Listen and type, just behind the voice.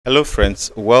Hello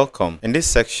friends, welcome. In this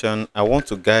section, I want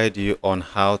to guide you on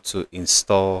how to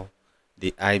install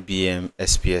the IBM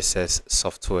SPSS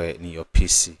software in your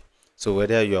PC. So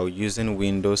whether you are using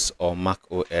Windows or Mac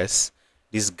OS,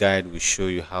 this guide will show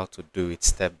you how to do it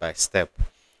step by step.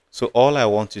 So all I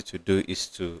want you to do is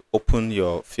to open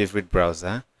your favorite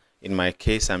browser. In my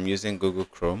case, I'm using Google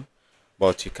Chrome,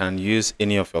 but you can use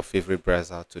any of your favorite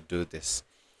browser to do this.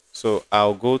 So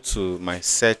I'll go to my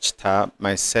search tab,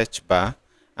 my search bar,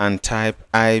 and type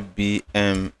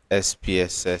IBM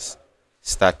SPSS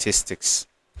statistics.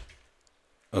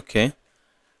 Okay,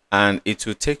 and it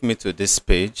will take me to this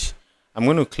page. I'm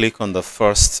going to click on the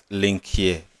first link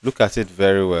here. Look at it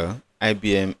very well,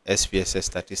 IBM SPSS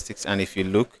statistics. And if you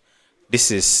look,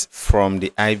 this is from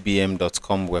the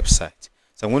IBM.com website.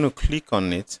 So I'm going to click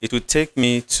on it. It will take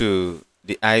me to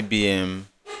the IBM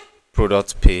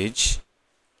product page,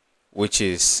 which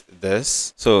is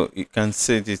this. So you can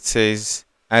see it says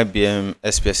IBM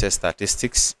SPSS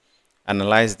statistics,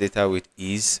 analyze data with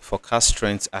ease, forecast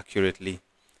trends accurately,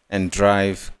 and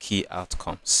drive key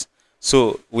outcomes.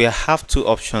 So we have two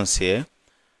options here,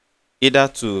 either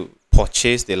to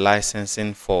purchase the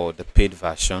licensing for the paid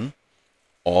version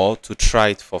or to try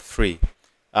it for free.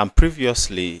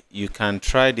 Previously, you can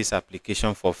try this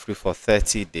application for free for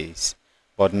 30 days,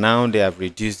 but now they have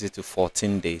reduced it to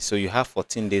 14 days. So you have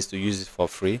 14 days to use it for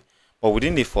free, but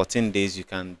within the 14 days, you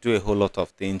can do a whole lot of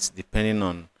things depending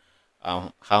on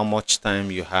how much time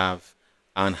you have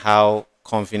and how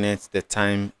convenient the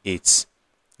time is.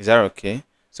 Is that okay?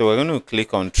 So we're going to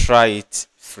click on try it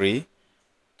free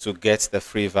to get the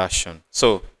free version.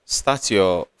 So start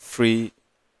your free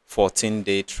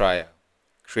 14-day trial.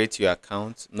 Create your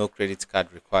account, no credit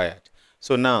card required.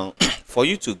 So now, for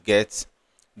you to get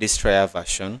this trial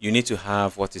version, you need to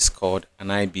have what is called an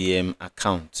IBM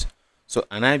account. So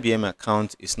an IBM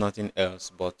account is nothing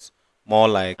else but more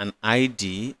like an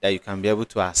ID that you can be able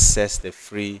to access the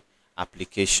free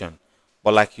application.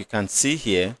 But like you can see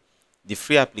here, the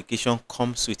free application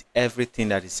comes with everything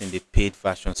that is in the paid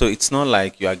version. So it's not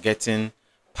like you are getting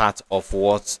part of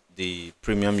what the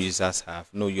premium users have.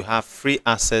 No, you have free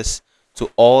access to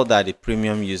all that the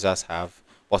premium users have,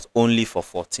 but only for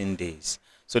 14 days.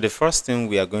 So the first thing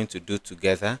we are going to do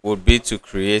together would be to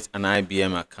create an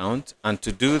IBM account. And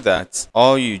to do that,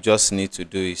 all you just need to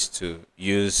do is to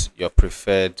use your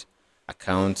preferred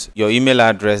account, your email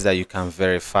address that you can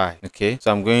verify. Okay,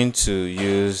 so I'm going to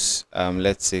use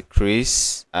let's say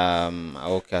Chris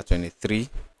okay 23,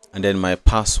 and then my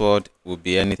password will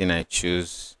be anything I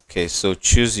choose. Okay, so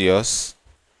choose yours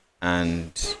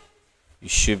and you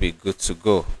should be good to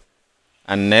go.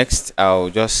 And next I'll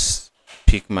just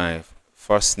pick my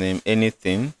first name,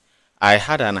 anything. I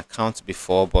had an account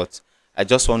before, but I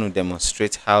just want to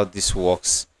demonstrate how this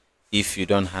works if you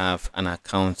don't have an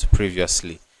account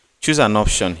previously. Choose an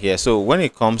option here. So when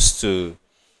it comes to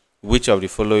which of the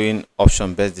following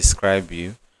option best describe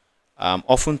you,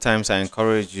 oftentimes I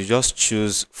encourage you just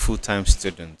choose full-time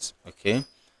students. Okay,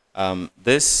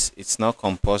 this it's not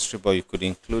compulsory, but you could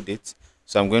include it.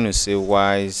 So I'm going to say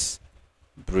Wise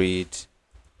Breed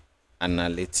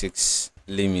Analytics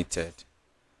Limited.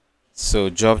 So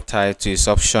job title is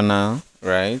optional,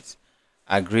 right?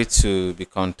 Agree to be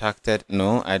contacted.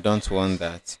 No, I don't want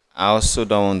that. I also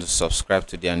don't want to subscribe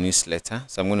to their newsletter.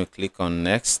 So I'm going to click on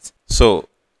next. So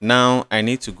now I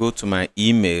need to go to my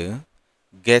email,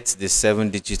 get the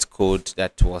 7-digit code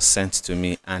that was sent to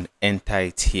me and enter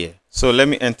it here. So let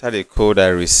me enter the code I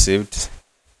received,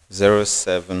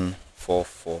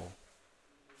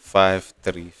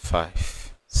 0744535.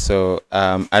 So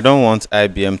I don't want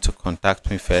IBM to contact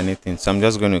me for anything, so I'm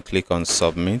just going to click on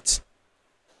submit.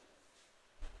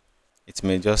 It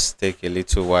may just take a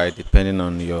little while depending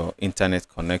on your internet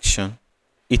connection.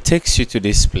 It takes you to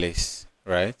this place,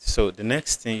 right? So the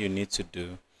next thing you need to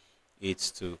do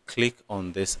is to click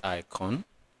on this icon.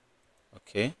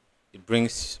 Okay, it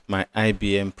brings my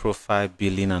IBM profile,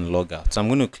 billing, and logout. So I'm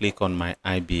going to click on my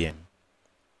IBM,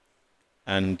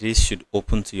 and this should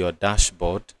open to your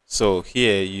dashboard. So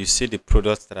here you see the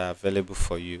products that are available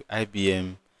for you,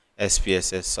 IBM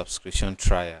SPSS subscription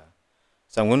trial.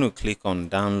 So I'm going to click on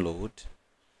download,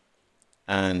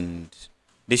 and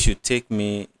this should take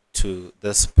me to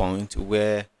this point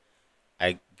where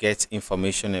I get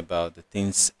information about the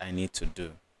things I need to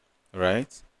do,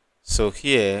 right? So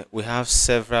here we have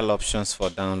several options for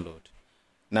download.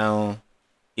 Now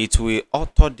it will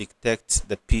auto detect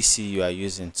the PC you are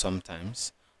using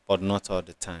sometimes, but not all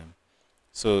the time.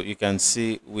 So you can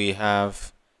see we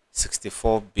have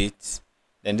 64-bit.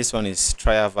 Then this one is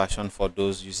trial version for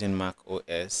those using Mac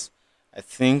OS. I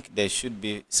think there should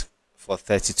be for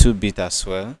 32-bit as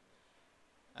well.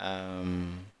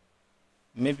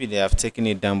 maybe they have taken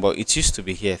it down, but it used to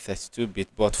be here 32-bit.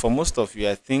 But for most of you,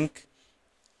 I think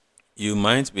you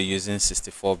might be using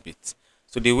 64-bit.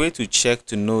 So the way to check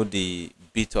to know the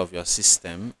bit of your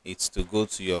system is to go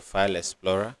to your file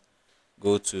explorer,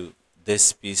 go to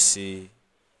this PC.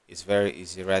 It's very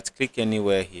easy. Right click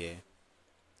anywhere here,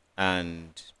 and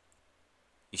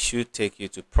it should take you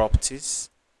to properties.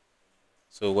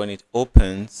 So when it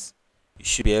opens, you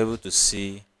should be able to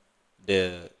see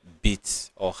the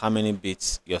bits or how many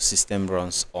bits your system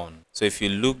runs on. So if you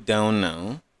look down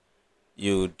now,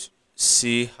 you'd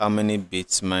see how many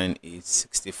bits mine is.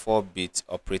 64-bit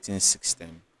operating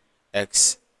system,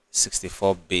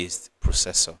 x64 based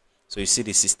processor. So you see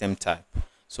the system type.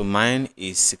 So mine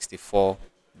is 64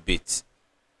 bit.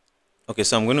 Okay,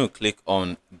 so I'm going to click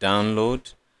on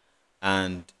download,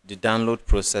 and the download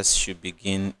process should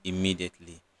begin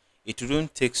immediately. It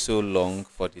wouldn't take so long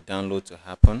for the download to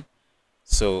happen.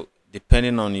 So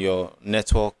depending on your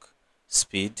network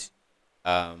speed,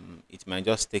 it might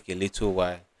just take a little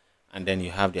while, and then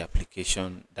you have the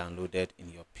application downloaded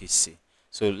in your PC.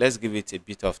 So let's give it a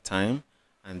bit of time,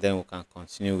 and then we can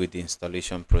continue with the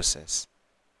installation process.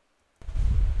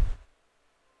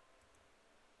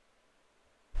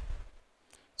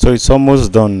 So it's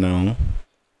almost done now.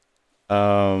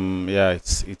 Yeah,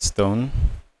 it's done.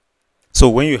 So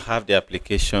when you have the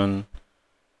application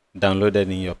downloaded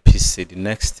in your PC, the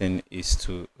next thing is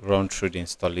to run through the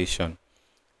installation.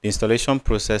 The installation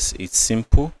process is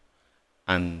simple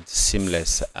and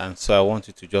seamless, and so I want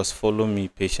you to just follow me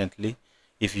patiently.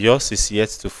 If yours is yet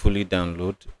to fully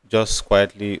download, just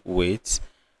quietly wait.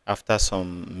 After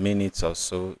some minutes or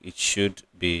so, it should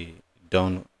be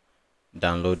done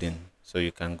downloading, so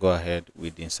you can go ahead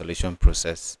with the installation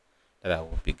process that I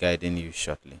will be guiding you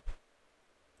shortly.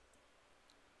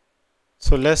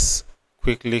 So let's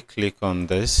quickly click on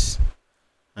this,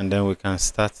 and then we can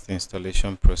start the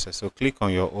installation process. So click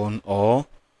on your own, or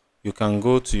you can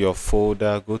go to your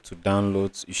folder, go to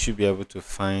downloads. You should be able to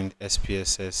find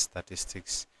SPSS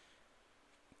statistics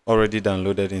already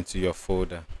downloaded into your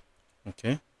folder.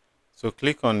 Okay, so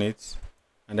click on it,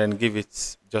 and then give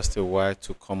it just a while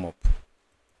to come up.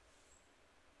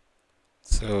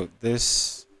 So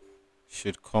this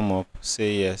should come up.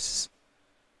 Say yes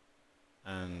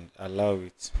and allow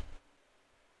it.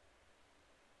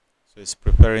 So it's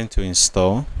preparing to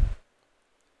install.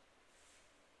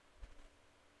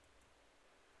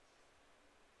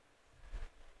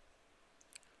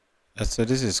 So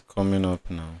this is coming up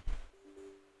now.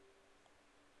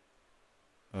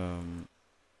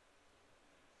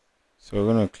 So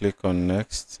we're going to click on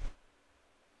next.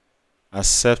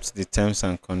 Accept the terms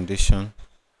and condition.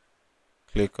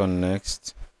 Click on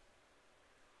next.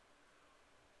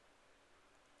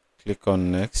 Click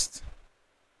on next.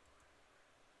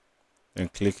 Then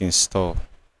click install.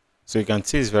 So you can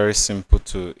see it's very simple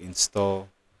to install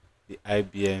the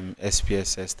IBM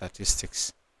SPSS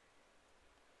statistics.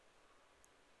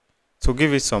 So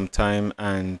give it some time,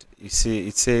 and you see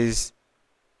it says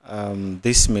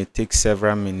this may take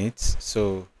several minutes.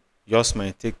 So yours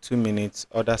might take 2 minutes,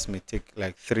 others may take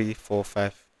like 3, 4,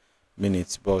 5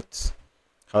 minutes, but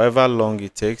however long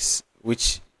it takes,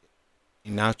 which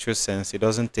in actual sense it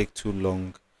doesn't take too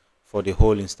long for the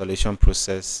whole installation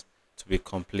process to be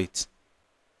complete.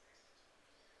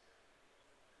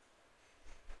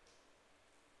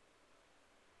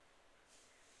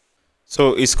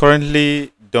 So it's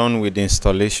currently done with the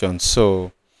installation.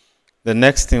 So the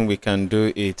next thing we can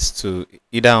do is to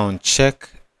either uncheck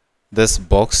this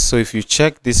box. So if you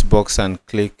check this box and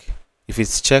click, if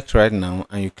it's checked right now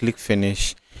and you click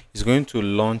finish, it's going to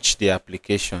launch the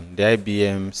application, the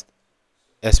IBM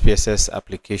SPSS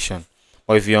application.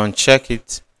 Or if you uncheck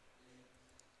it,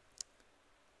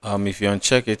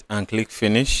 and click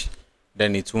finish,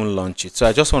 then it won't launch it. So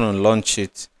I just want to launch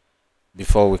it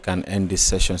before we can end this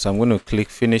session. So I'm going to click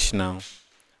finish now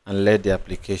and let the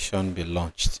application be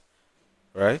launched.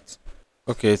 Right?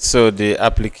 Okay, so the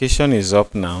application is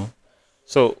up now.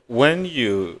 So when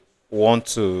you want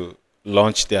to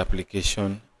launch the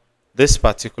application, this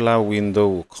particular window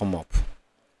will come up.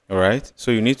 All right,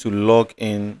 so you need to log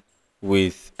in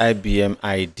with IBM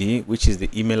ID, which is the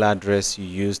email address you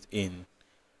used in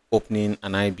opening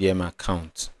an IBM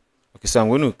account. Okay, so I'm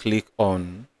going to click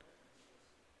on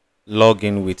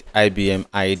login with IBM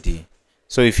ID.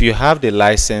 So if you have the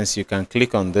license, you can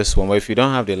click on this one. But if you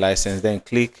don't have the license, then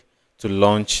click to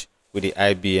launch with the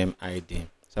IBM ID.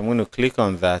 So I'm going to click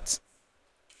on that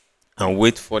and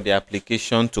wait for the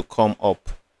application to come up.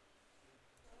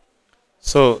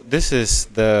 So this is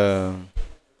the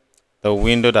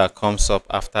window that comes up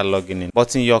after logging in.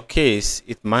 But in your case,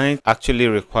 it might actually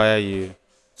require you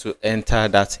to enter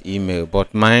that email.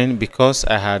 But mine, because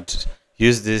I had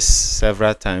used this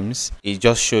several times, it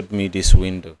just showed me this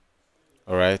window.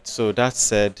 All right, so that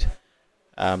said,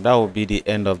 that will be the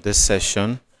end of this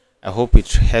session. I hope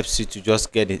it helps you to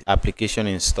just get the application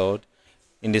installed.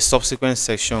 In the subsequent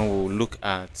section, we'll look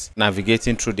at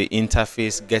navigating through the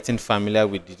interface, getting familiar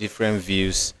with the different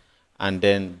views, and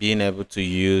then being able to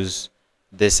use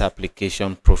this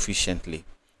application proficiently.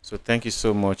 So thank you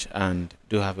so much, and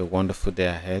do have a wonderful day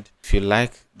ahead. If you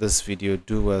like this video,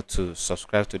 do well to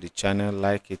subscribe to the channel,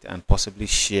 like it, and possibly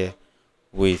share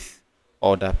with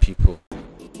other people.